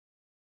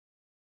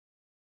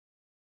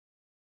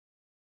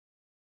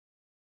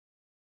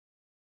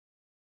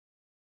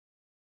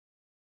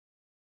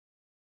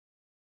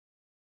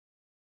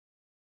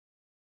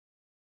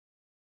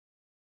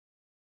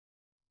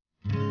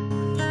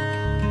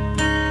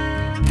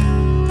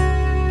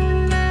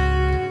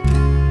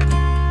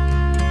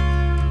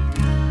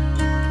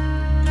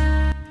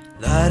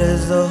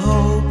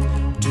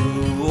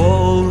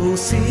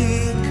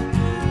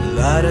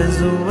is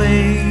the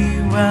way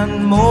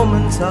when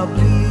moments are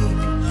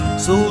bleak.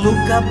 So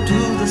look up to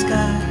the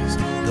skies,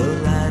 the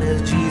light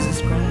is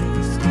Jesus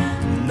Christ,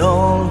 and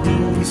all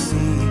who we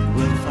seek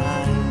will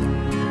find.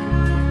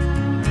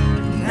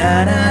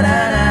 Na na na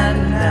na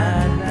na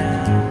na,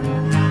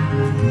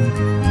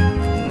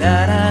 na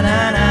na na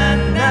na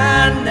na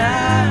na,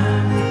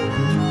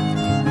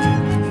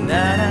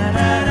 na na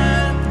na na na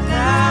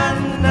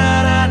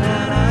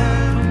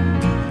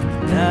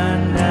na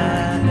na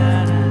na.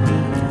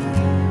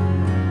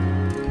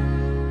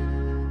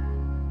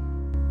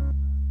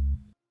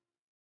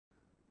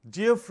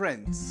 Dear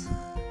friends,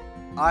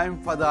 I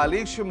am Father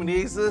Aleixo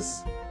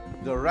Menezes,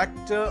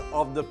 Director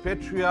of the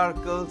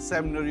Patriarchal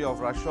Seminary of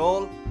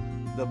Rachol,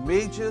 the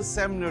major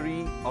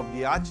seminary of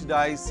the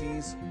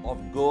Archdiocese of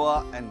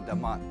Goa and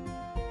Daman.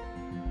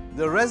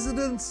 The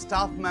resident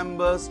staff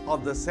members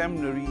of the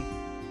seminary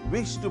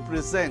wish to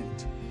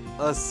present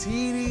a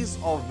series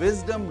of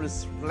wisdom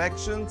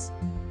reflections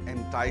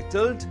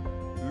entitled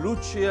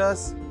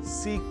LUCEAS,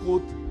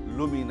 SICUT,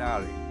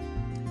 LUMINARE.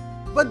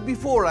 But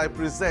before I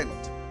present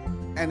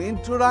an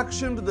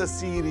introduction to the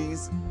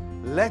series,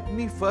 let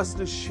me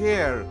first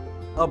share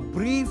a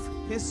brief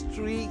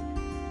history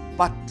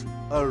but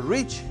a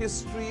rich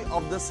history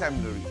of the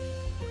seminary,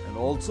 and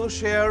also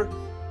share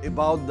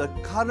about the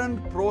current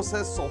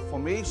process of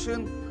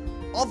formation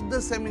of the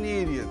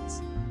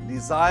seminarians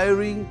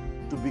desiring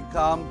to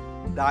become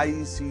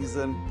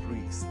diocesan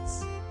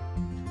priests.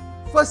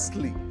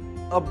 Firstly,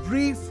 a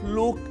brief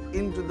look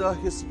into the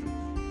history.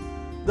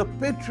 The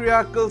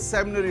Patriarchal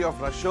Seminary of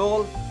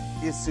Rachol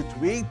is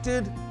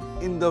situated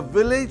in the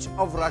village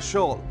of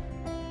Rachol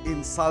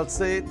in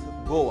SICUT,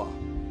 Goa.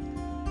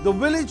 The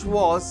village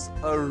was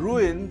a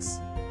ruins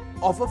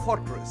of a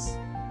fortress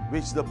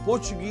which the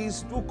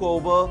Portuguese took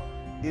over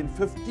in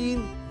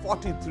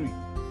 1543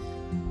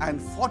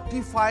 and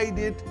fortified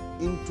it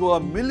into a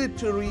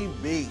military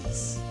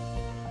base.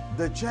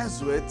 The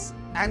Jesuits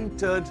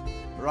entered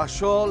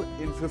Rachol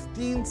in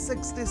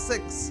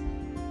 1566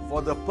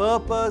 for the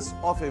purpose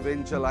of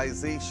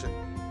evangelization.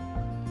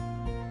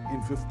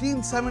 In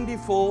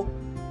 1574,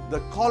 the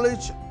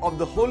College of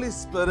the Holy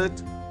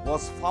Spirit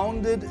was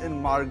founded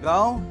in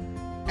Margao,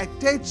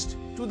 attached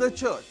to the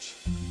church.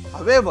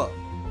 However,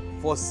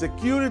 for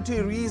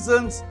security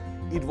reasons,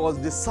 it was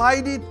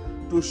decided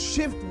to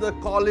shift the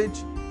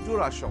college to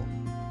Rachol.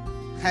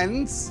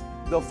 Hence,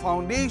 the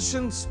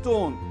foundation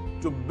stone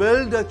to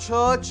build a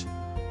church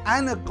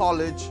and a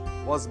college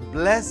was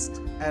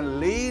blessed and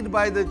laid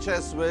by the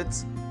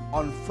Jesuits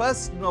on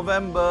 1st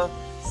November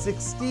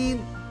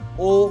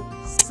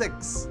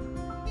 1606.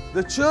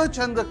 The church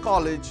and the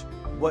college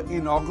were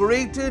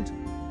inaugurated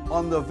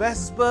on the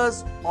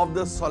Vespers of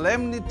the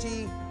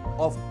Solemnity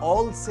of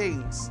All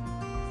Saints,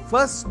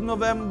 1st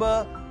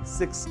November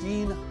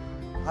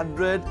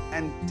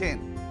 1610,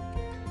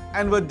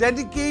 and were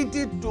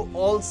dedicated to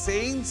All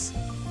Saints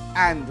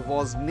and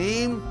was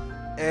named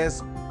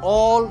as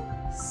All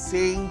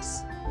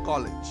Saints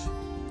College.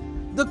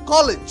 The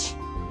college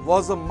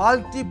was a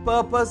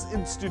multi-purpose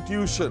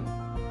institution,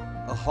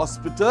 a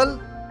hospital,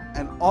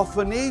 an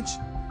orphanage,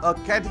 a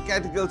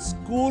catechetical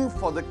school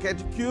for the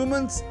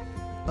catechumens,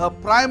 a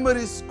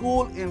primary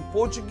school in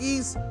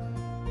Portuguese,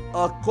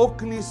 a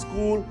Cockney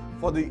school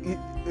for the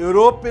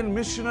European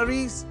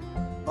missionaries,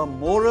 a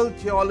moral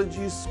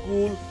theology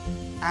school,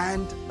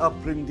 and a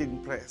printing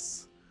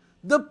press.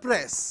 The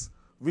press,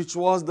 which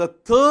was the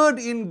third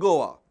in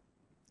Goa,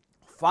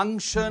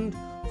 functioned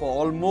for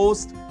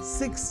almost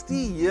 60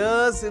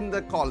 years in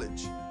the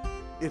college.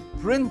 It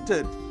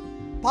printed,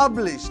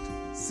 published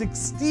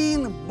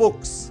 16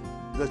 books,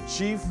 the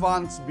chief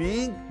ones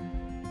being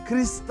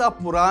Christa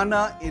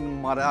Purana in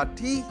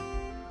Marathi,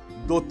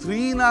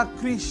 Dottrina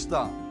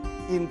Christa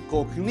in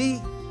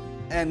Cockney,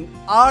 and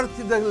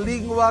Arte da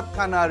Lingua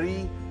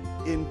Canari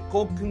in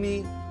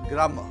Cockney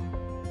grammar.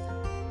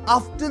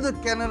 After the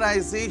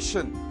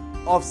canonization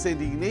of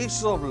St.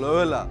 Ignatius of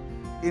Loyola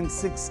in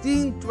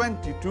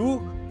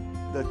 1622,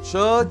 the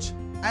church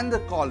and the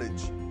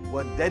college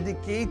were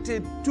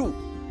dedicated to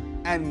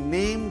and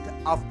named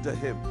after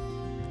him.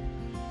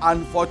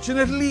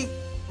 Unfortunately,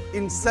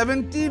 in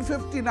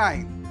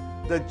 1759,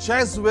 the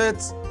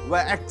Jesuits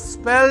were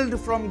expelled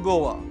from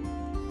Goa.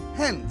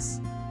 Hence,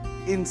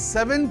 in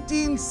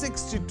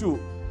 1762,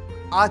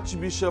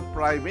 Archbishop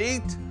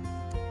Primate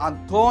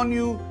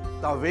Antonio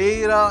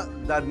Taveira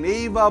da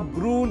Neiva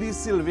Bruni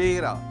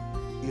Silveira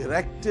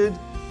erected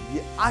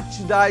the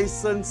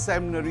Archdiocesan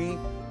Seminary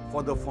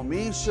for the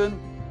formation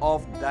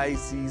of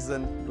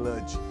diocesan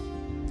clergy.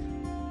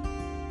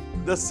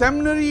 The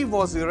seminary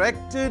was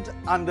erected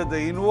under the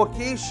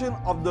invocation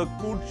of the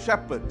Good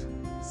Shepherd,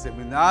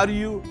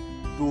 Seminario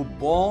do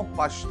Bom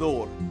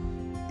Pastor,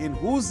 in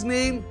whose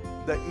name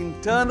the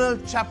internal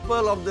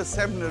chapel of the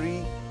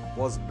seminary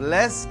was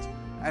blessed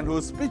and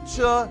whose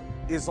picture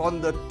is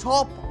on the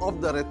top of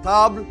the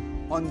retable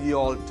on the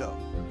altar.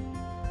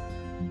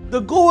 The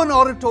Goan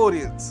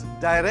Oratorians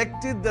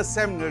directed the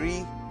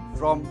seminary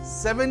from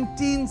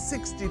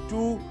 1762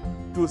 to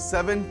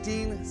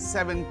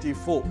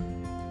 1774.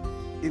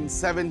 In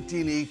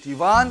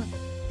 1781,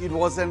 it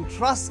was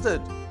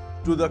entrusted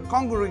to the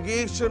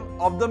congregation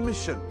of the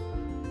mission,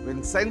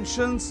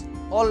 Vincentians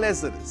or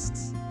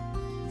Lazarists.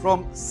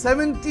 From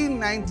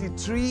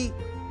 1793,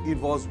 it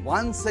was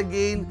once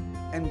again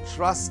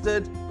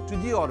entrusted to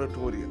the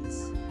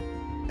Oratorians.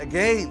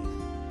 Again,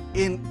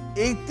 in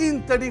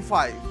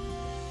 1835,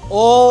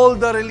 all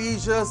the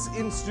religious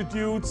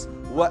institutes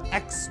were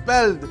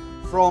expelled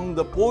from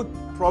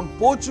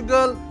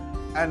Portugal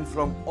and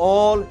from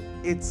all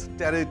its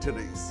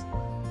territories.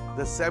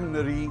 The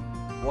seminary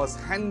was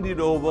handed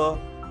over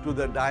to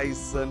the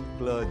diocesan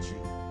clergy.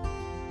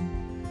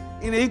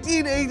 In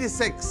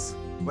 1886,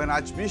 when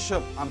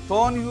Archbishop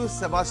Antônio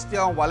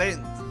Sebastião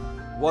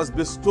Valente was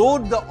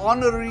bestowed the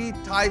honorary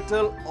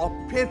title of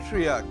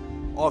Patriarch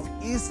of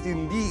East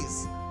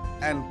Indies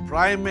and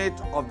Primate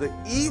of the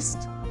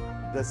East,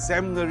 the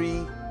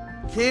seminary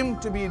came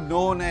to be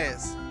known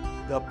as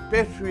the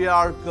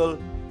Patriarchal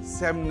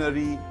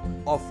Seminary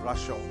of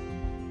Rachol.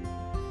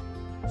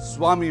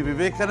 Swami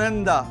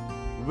Vivekananda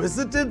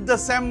visited the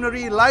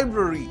seminary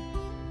library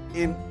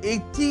in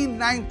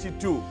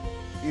 1892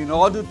 in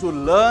order to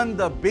learn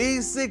the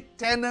basic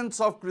tenets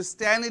of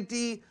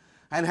Christianity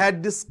and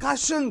had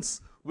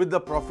discussions with the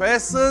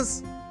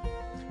professors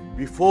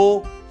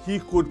before he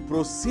could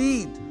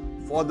proceed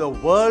for the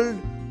World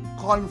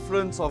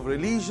Conference of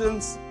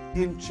Religions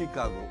in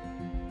Chicago.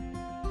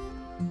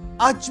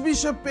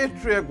 Archbishop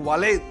Patriarch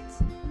Valente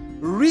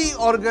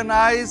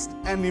reorganized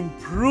and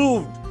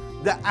improved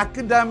the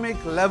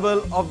academic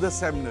level of the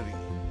seminary,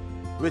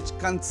 which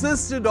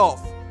consisted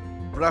of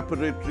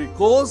preparatory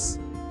course,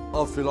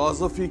 a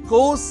philosophy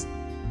course,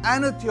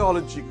 and a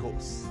theology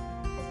course.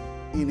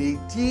 In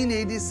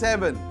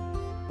 1887,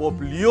 Pope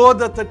Leo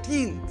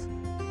XIII,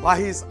 by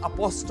his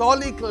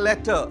apostolic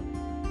letter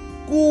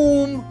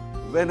Cum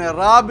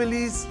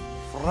Venerabilis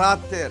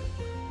Frater,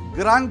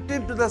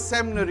 granted to the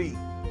seminary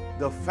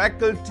the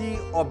faculty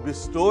of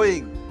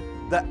bestowing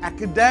the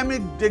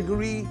academic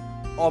degree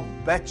of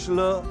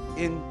Bachelor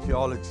in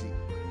Theology.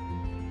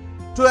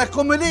 To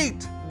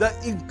accommodate the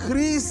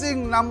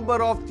increasing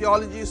number of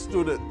theology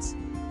students,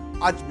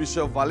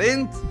 Archbishop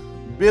Valente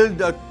built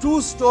a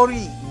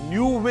two-story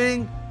new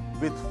wing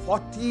with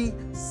 40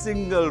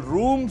 single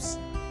rooms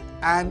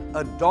and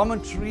a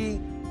dormitory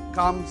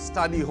cum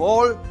study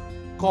hall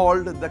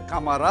called the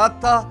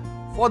Camerata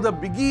for the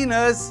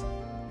beginners,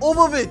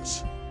 over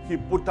which he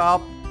put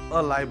up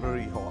a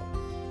library hall.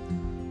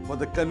 For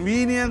the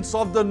convenience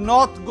of the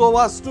North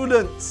Goa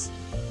students,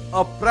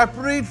 a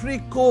preparatory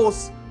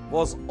course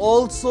was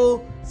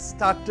also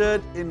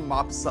started in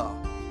Mapsa.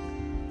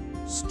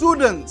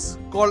 Students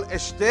called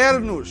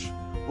externos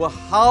were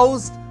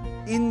housed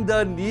in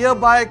the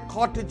nearby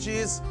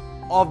cottages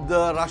of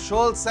the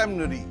Rachol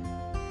Seminary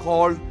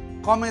called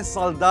Come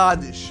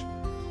Saudades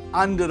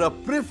under a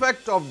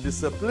prefect of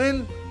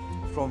discipline,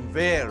 from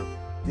where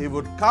they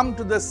would come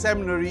to the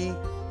seminary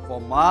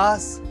for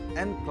mass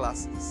and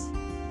classes.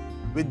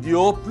 With the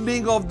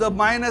opening of the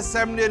minor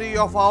seminary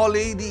of Our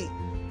Lady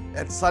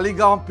at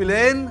Saligaon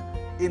Pilen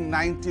in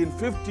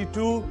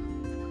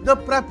 1952, the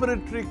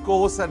preparatory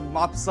course at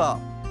Mapsa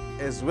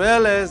as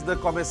well as the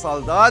Come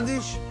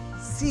Saudades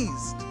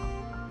ceased.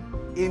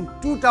 In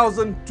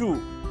 2002,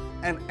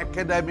 an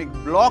academic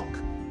block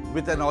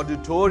with an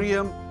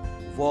auditorium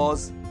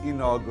was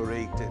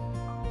inaugurated.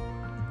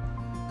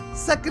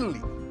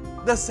 Secondly,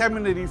 the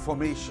seminary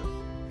formation.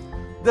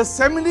 The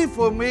seminary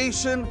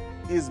formation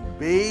is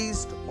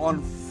based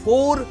on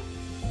 4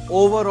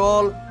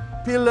 overall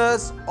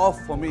pillars of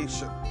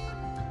formation: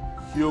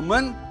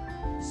 human,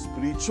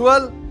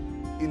 spiritual,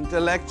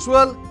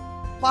 intellectual,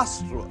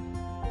 pastoral.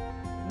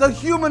 The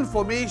human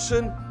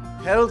formation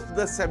helps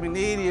the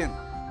seminarian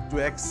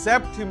to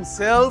accept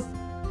himself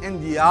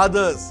and the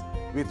others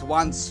with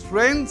one's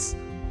strengths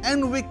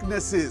and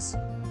weaknesses,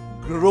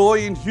 grow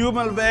in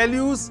human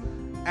values,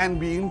 and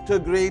be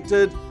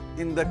integrated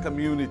in the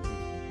community.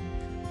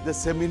 The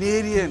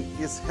seminarian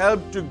is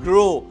helped to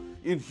grow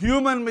in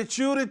human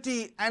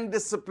maturity and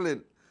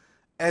discipline,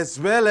 as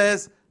well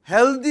as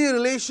healthy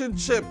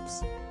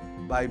relationships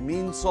by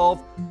means of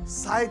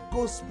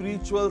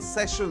psycho-spiritual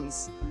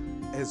sessions,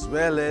 as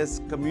well as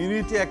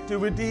community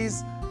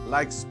activities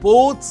like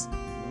sports,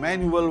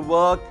 manual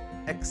work,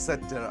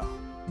 etc.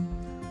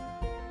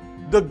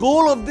 The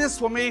goal of this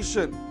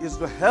formation is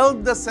to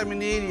help the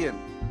seminarian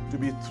to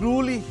be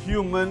truly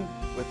human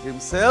with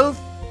himself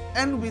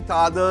and with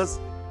others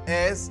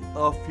as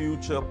a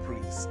future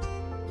priest.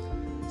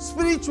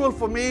 Spiritual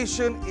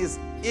formation is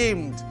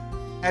aimed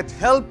at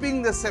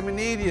helping the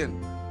seminarian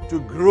to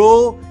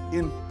grow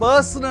in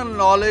personal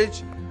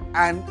knowledge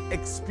and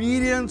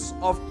experience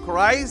of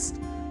Christ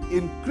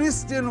in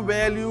Christian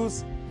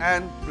values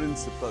and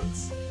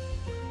principles.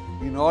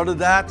 In order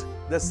that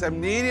the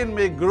seminarian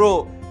may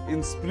grow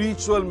in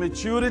spiritual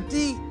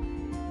maturity,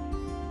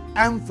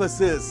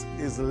 emphasis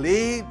is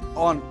laid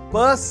on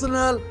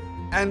personal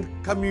and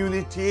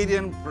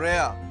communitarian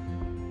prayer,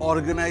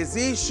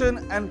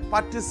 organization and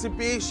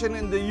participation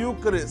in the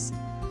Eucharist,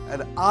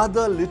 and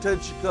other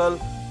liturgical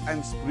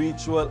and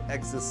spiritual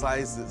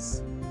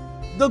exercises.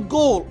 The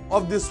goal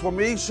of this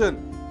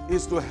formation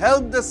is to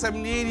help the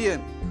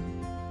seminarian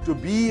to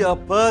be a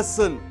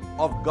person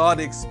of God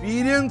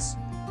experience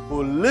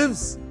who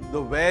lives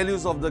the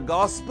values of the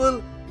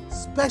gospel,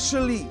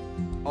 especially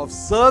of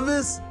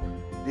service,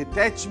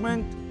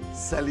 detachment,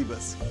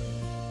 celibacy.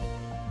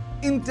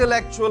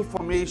 Intellectual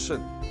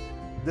formation.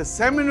 The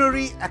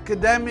seminary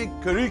academic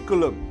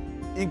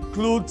curriculum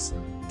includes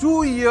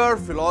 2-year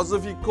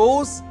philosophy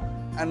course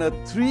and a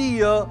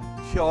 3-year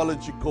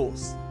theology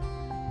course.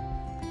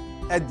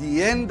 At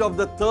the end of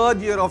the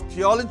 3rd year of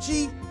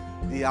theology,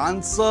 they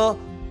answer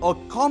a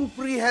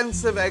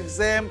comprehensive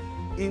exam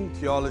in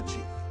theology.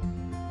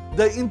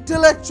 The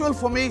intellectual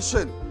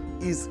formation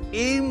is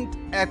aimed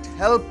at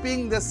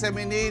helping the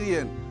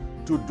seminarian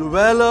to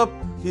develop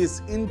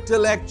his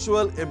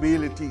intellectual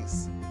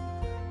abilities.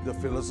 The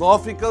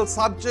philosophical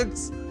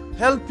subjects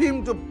help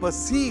him to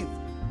perceive,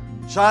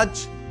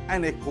 judge,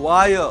 and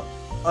acquire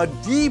a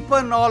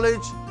deeper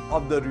knowledge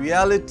of the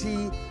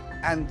reality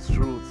and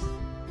truth.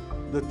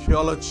 The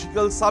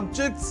theological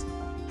subjects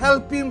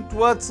help him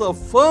towards a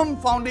firm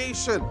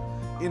foundation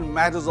in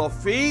matters of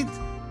faith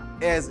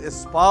as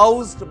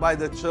espoused by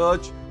the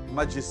church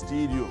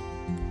magisterium.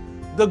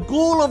 The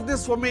goal of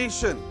this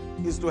formation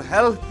is to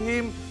help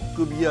him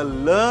to be a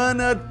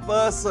learned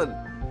person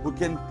who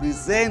can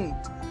present,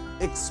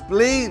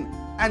 explain,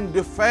 and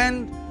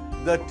defend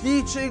the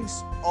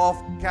teachings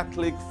of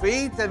Catholic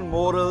faith and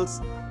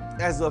morals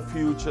as a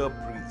future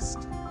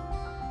priest.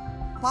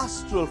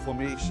 Pastoral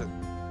formation.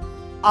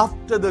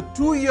 After the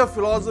 2-year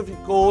philosophy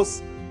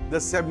course, the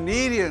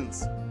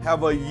seminarians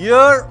have a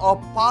year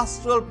of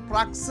pastoral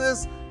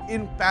praxis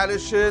in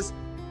parishes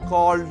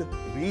called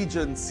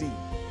regency,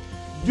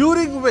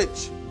 during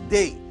which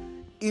they,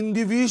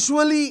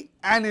 individually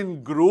and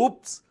in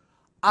groups,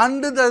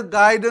 under the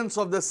guidance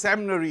of the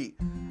seminary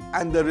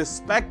and the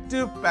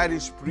respective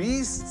parish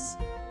priests,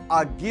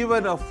 are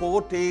given a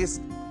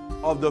foretaste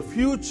of the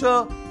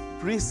future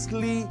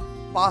priestly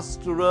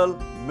pastoral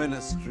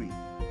ministry.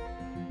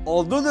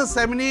 Although the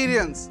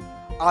seminarians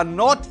are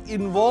not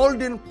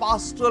involved in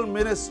pastoral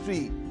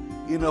ministry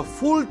in a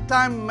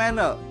full-time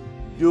manner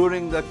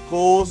during the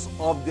course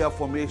of their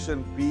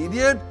formation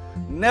period,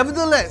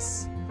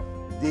 nevertheless,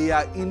 they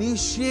are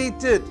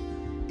initiated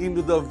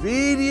into the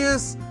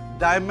various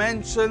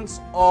dimensions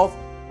of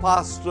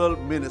pastoral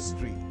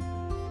ministry.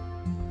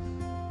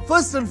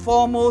 First and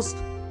foremost,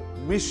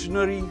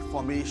 missionary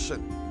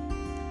formation.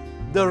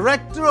 The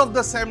rector of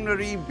the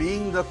seminary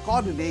being the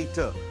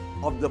coordinator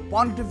of the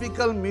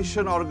Pontifical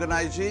Mission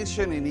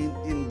Organization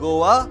in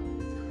Goa,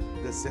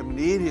 the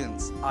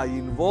seminarians are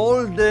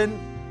involved in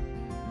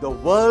the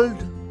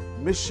World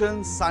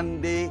Mission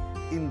Sunday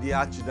in the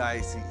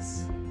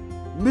Archdiocese.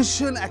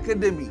 Mission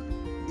Academy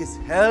is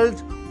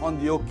held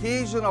on the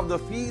occasion of the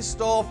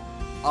feast of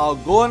our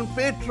Goan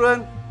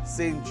patron,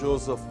 Saint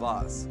Joseph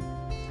Vaz.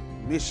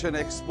 Mission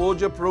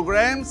exposure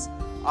programs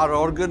are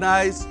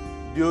organized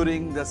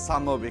during the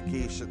summer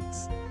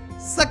vacations.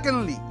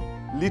 Secondly,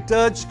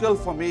 liturgical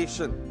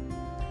formation.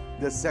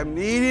 The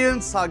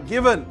seminarians are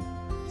given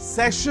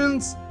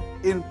sessions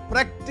in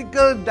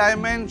practical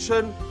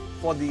dimension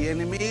for the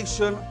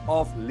animation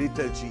of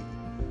liturgy.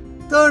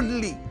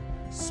 Thirdly,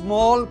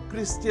 small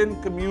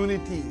Christian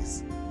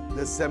communities.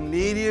 The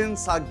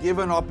seminarians are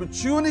given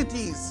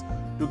opportunities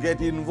to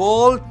get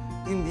involved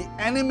in the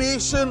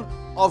animation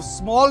of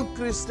small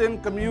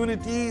Christian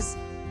communities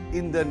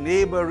in the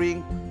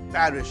neighboring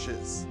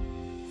parishes.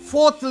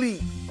 Fourthly,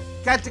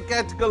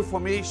 catechetical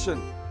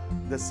formation.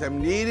 The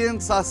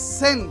seminarians are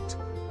sent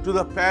to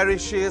the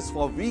parishes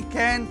for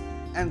weekend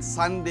and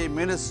Sunday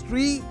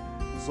ministry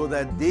so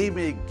that they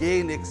may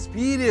gain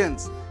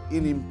experience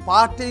in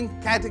imparting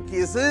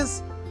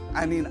catechesis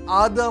and in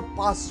other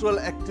pastoral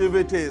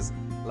activities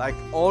like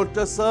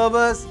altar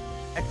service,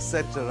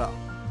 etc.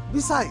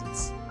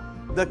 Besides,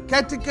 the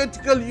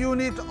catechetical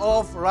unit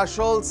of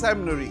Rachol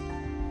Seminary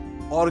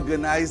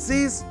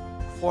organizes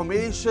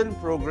formation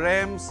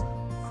programs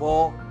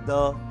for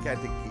the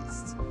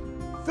catechists.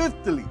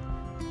 Fifthly,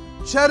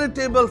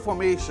 charitable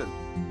formation.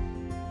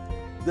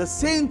 The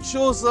St.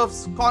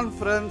 Joseph's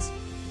Conference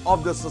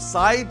of the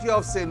Society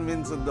of St.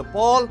 Vincent de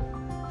Paul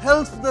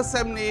helps the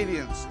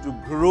seminarians to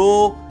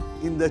grow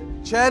in the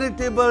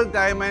charitable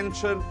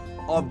dimension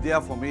of their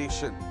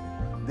formation.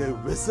 They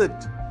visit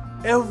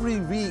every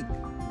week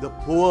the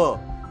poor,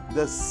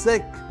 the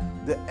sick,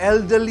 the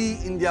elderly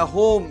in their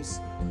homes,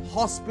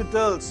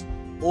 hospitals,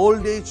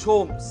 old age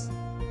homes.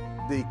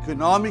 The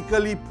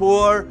economically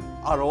poor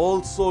are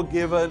also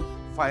given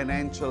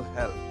financial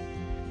help.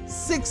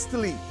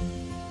 Sixthly,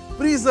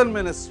 prison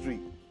ministry.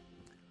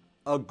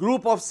 A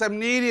group of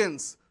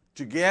seminarians,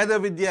 together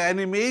with their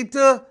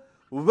animator,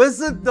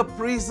 visit the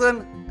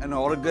prison and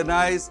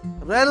organize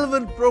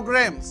relevant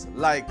programs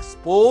like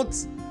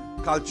sports,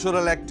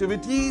 cultural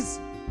activities,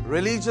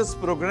 religious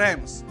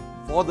programs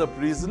for the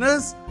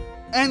prisoners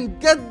and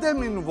get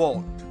them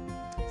involved.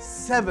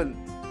 Seventh,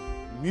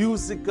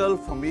 musical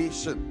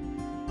formation.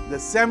 The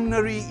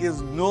seminary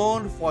is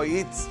known for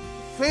its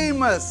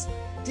famous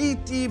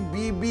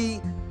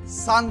TTBB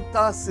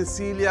Santa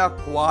Cecilia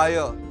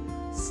choir,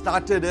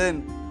 started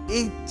in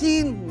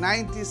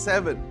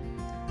 1897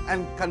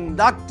 and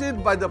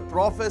conducted by the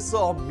professor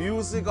of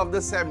music of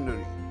the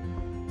seminary.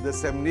 The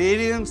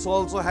seminarians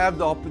also have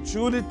the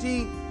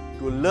opportunity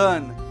to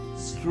learn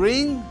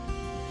string,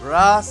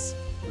 brass,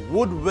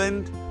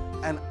 woodwind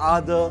and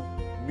other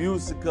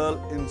musical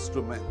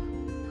instruments.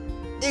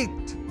 8.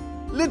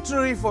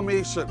 Literary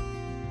formation.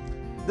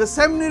 The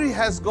seminary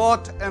has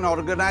got an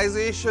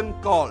organization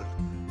called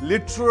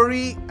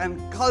Literary and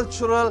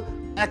Cultural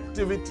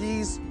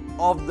Activities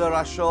of the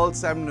Rachol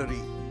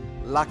Seminary.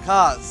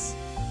 LUCEAS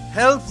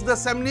helps the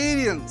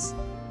seminarians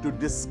to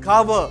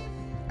discover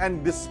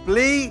and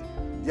display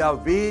their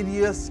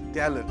various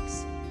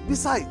talents.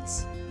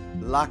 Besides,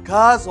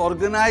 LUCEAS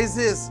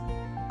organizes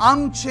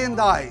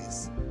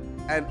Amchendais,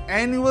 an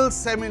annual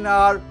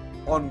seminar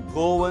on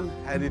Goan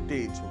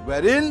heritage,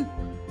 wherein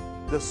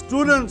the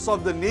students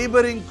of the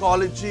neighboring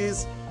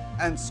colleges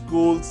and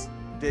schools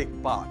take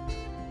part.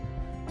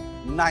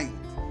 9th,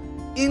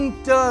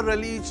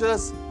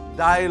 inter-religious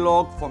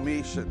dialogue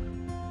formation.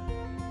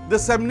 The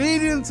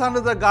seminarians,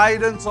 under the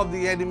guidance of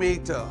the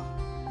animator,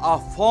 are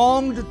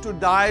formed to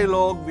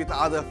dialogue with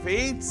other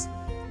faiths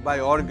by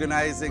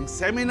organizing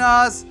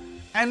seminars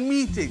and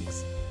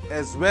meetings,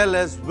 as well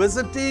as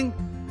visiting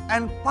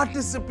and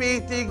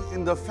participating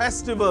in the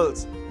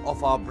festivals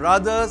of our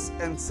brothers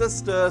and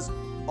sisters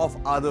of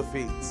other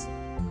faiths.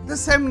 The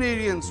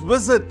seminarians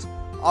visit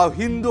our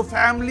Hindu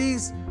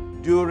families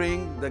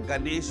during the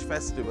Ganesh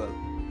festival.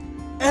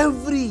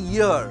 Every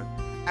year,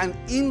 an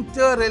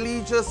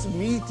inter-religious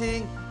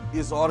meeting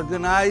is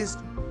organized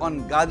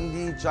on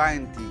Gandhi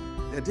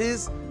Jayanti, that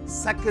is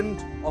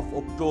 2nd of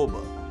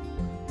October.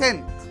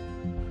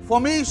 10th,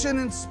 formation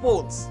in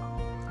sports.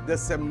 The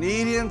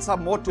seminarians are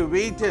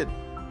motivated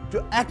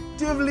to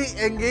actively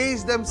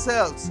engage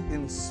themselves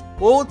in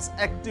sports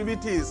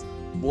activities,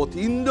 both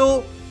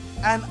indoor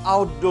and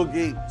outdoor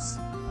games.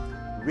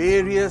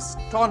 Various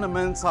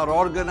tournaments are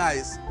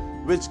organized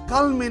which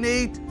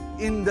culminate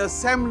in the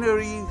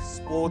Seminary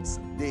Sports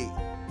Day.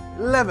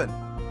 11.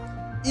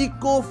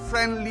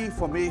 Eco-friendly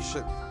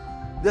formation.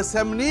 The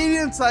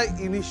seminarians are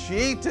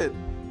initiated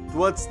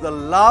towards the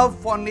love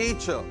for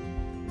nature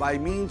by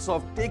means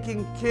of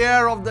taking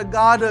care of the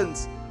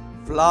gardens,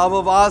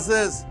 flower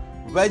vases,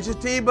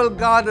 vegetable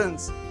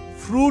gardens,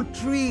 fruit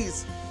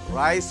trees,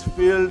 rice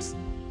fields,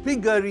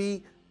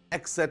 piggery,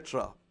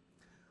 etc.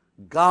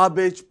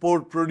 Garbage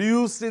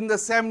produced in the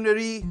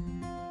seminary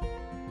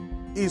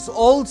is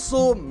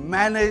also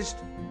managed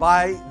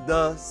by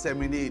the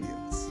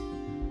seminarians.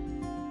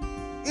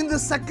 In the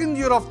 2nd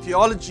year of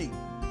theology,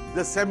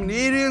 the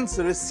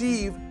seminarians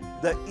receive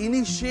the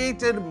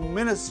initiated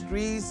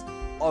ministries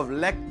of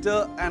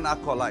lector and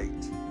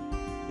acolyte.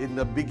 In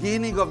the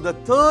beginning of the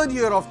 3rd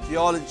year of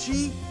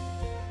theology,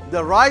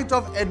 the right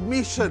of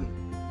admission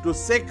to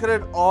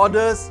sacred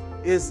orders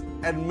is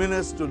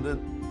administered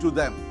to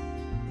them.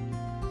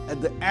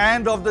 At the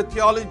end of the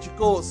theology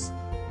course,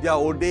 they are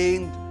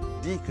ordained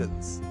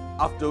deacons,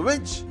 after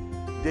which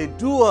they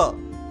do a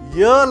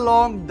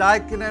year-long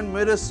diaconate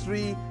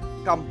ministry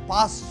cum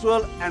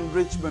pastoral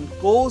enrichment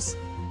course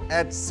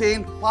at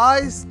St.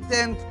 Pius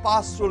X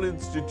Pastoral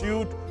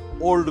Institute,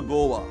 Old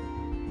Goa,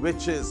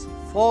 which is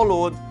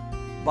followed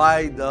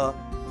by the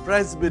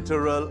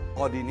presbyteral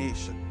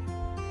ordination.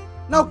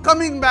 Now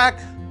coming back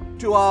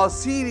to our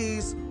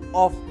series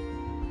of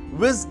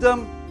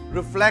wisdom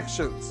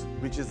reflections,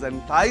 which is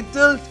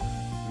entitled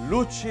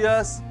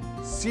LUCEAS,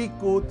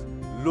 SICUT,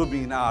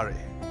 LUMINARE.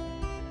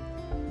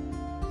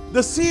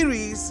 The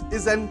series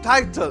is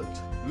entitled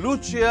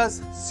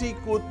LUCEAS,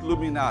 SICUT,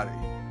 LUMINARE,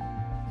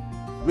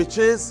 which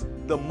is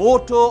the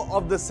motto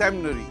of the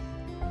seminary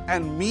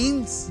and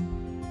means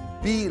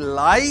be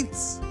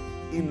lights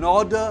in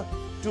order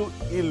to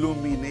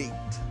illuminate.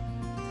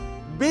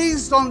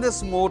 Based on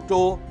this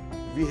motto,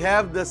 we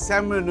have the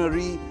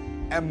seminary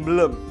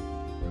emblem.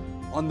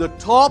 On the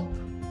top,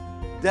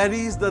 there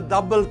is the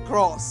double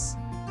cross,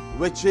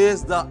 which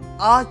is the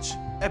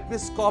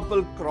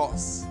archiepiscopal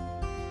cross.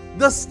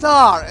 The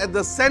star at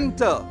the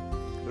center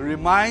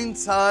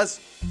reminds us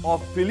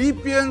of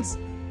Philippians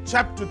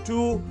chapter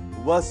 2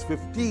 verse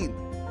 15.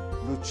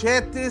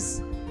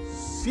 Lucetis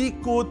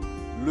sicut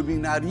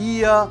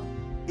luminaria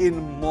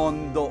in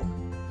mondo.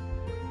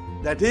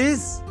 That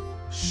is,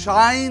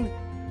 shine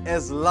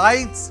as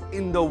lights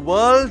in the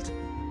world,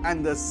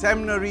 and the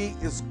seminary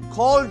is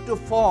called to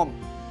form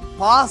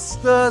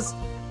pastors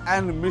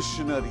and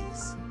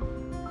missionaries.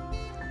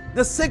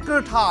 The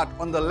Sacred Heart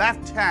on the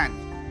left hand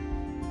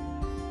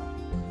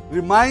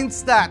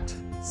reminds that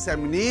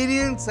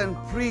seminarians and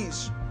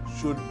priests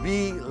should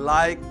be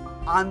like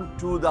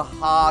unto the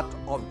heart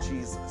of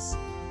Jesus.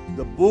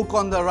 The book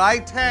on the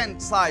right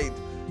hand side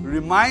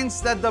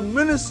reminds that the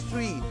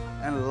ministry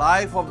and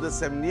life of the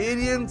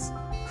seminarians,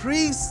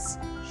 priests,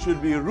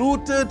 should be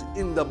rooted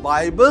in the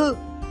Bible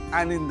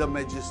and in the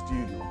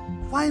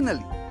magisterium.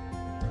 Finally,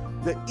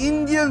 the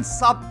Indian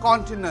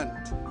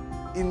subcontinent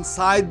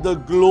inside the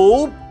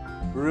globe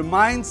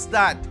reminds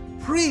that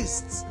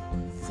priests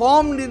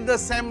formed in the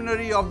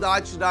seminary of the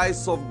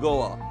Archdiocese of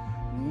Goa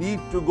need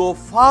to go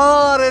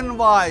far and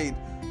wide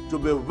to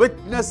be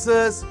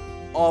witnesses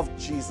of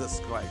Jesus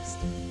Christ.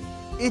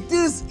 It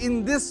is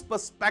in this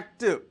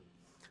perspective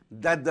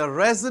that the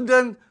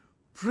resident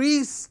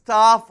priest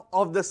staff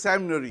of the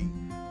seminary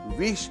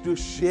wish to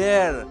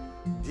share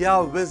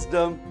their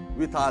wisdom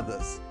with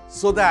others,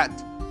 so that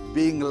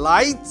being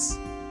lights,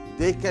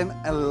 they can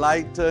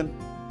enlighten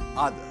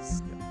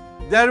others.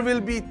 There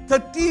will be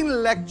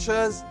 13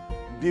 lectures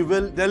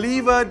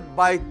delivered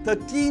by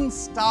 13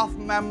 staff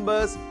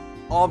members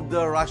of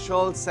the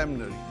Rachol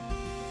Seminary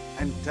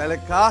and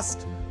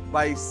telecast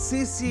by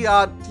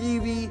CCR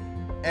TV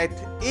at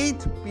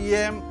 8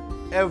 p.m.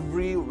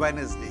 every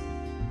Wednesday.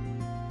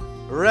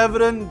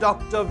 Reverend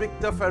Dr.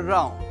 Victor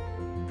Ferrand,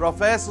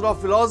 Professor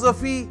of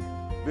Philosophy,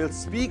 will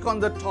speak on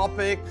the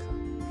topic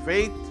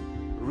Faith,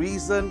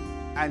 Reason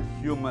and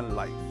Human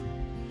Life.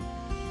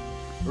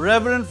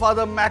 Reverend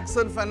Father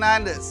Maxon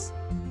Fernandez,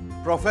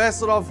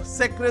 Professor of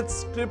Sacred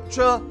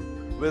Scripture,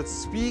 will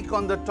speak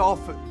on the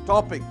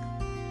topic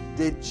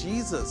Did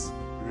Jesus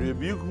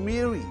rebuke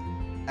Mary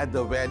at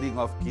the wedding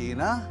of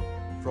Cana?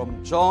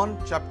 From John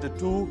chapter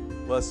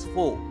 2 verse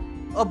 4,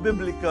 a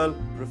biblical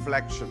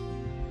reflection.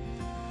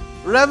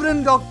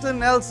 Reverend Dr.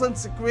 Nelson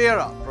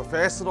Sequeira,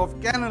 Professor of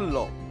Canon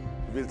Law,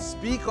 will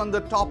speak on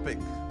the topic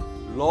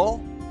Law,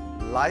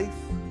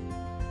 Life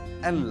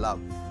and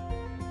Love.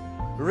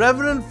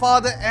 Reverend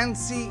Father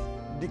N.C.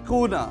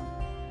 Dicuna,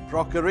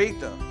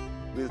 Procurator,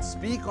 will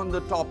speak on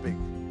the topic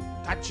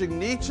Touching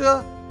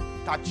Nature,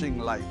 Touching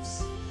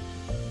Lives.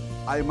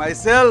 I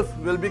myself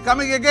will be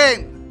coming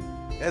again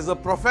as a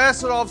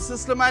Professor of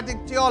Systematic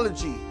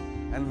Theology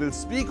and will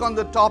speak on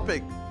the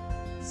topic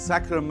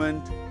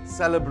Sacrament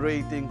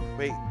Celebrating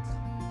Faith.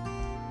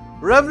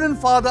 Reverend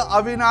Father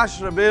Avinash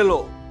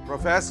Rebelo,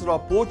 Professor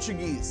of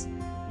Portuguese,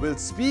 will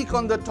speak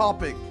on the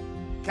topic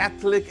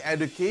Catholic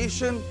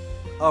Education,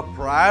 a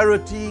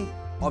Priority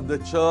of the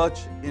Church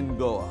in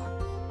Goa.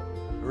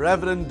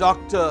 Reverend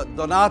Dr.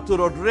 Donato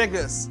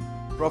Rodriguez,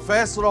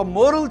 Professor of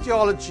Moral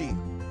Theology,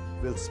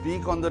 will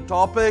speak on the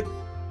topic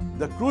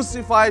The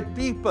Crucified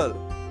People,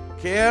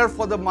 Care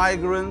for the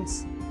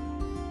Migrants.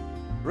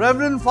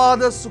 Reverend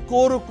Father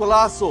Socorro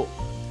Colasso,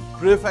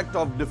 Prefect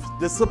of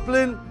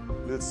Discipline,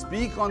 will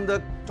speak on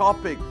the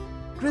topic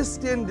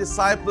Christian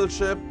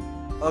Discipleship,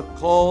 a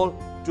Call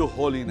to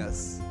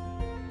Holiness.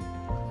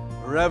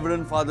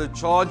 Reverend Father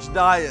George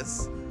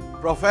Dias,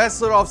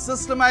 Professor of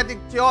Systematic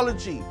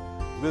Theology,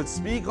 will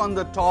speak on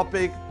the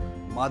topic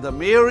Mother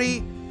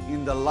Mary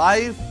in the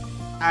Life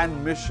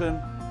and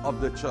Mission of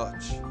the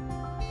Church.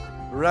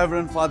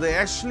 Reverend Father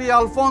Ashley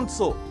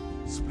Alfonso,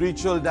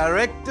 Spiritual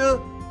Director,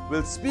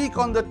 will speak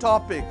on the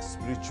topic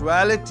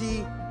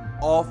Spirituality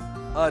of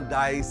a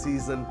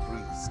Diocesan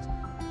Priest.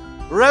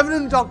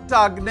 Reverend Dr.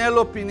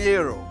 Agnello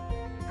Pinheiro,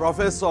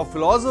 Professor of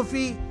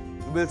Philosophy,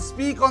 will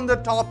speak on the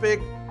topic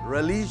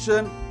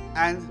Religion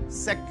and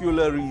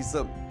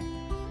Secularism.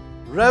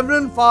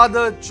 Reverend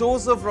Father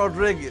Joseph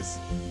Rodriguez,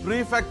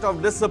 Prefect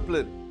of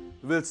Discipline,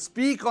 will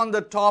speak on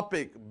the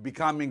topic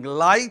Becoming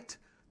Light,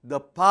 the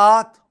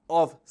Path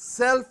of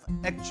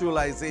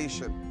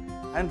Self-Actualization.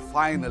 And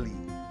finally,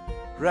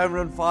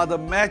 Reverend Father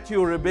Matthew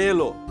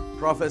Rebelo,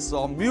 Professor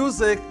of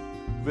Music,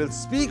 will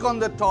speak on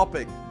the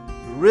topic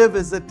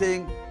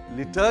Revisiting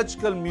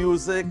Liturgical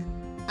Music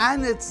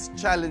and its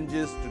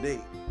Challenges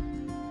Today.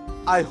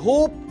 I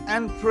hope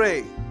and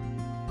pray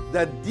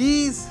that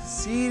these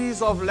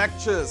series of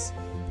lectures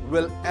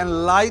will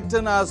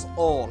enlighten us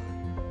all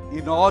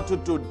in order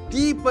to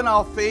deepen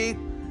our faith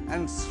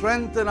and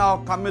strengthen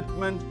our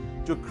commitment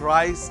to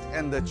Christ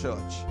and the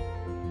Church.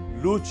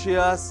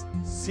 LUCEAS,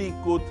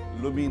 SICUT,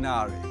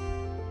 LUMINARE.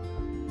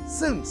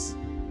 Since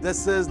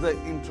this is the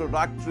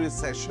introductory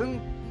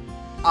session,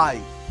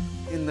 I,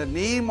 in the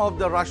name of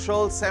the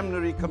Rachol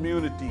Seminary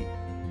community,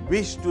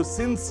 wish to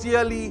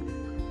sincerely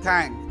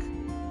thank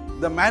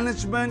the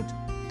management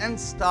and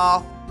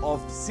staff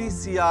of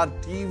CCR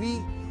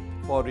TV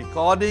for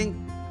recording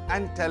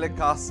and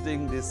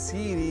telecasting this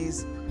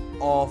series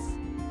of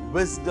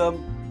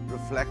wisdom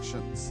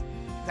reflections.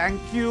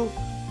 Thank you,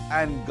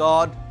 and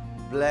God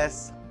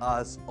bless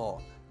us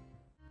all.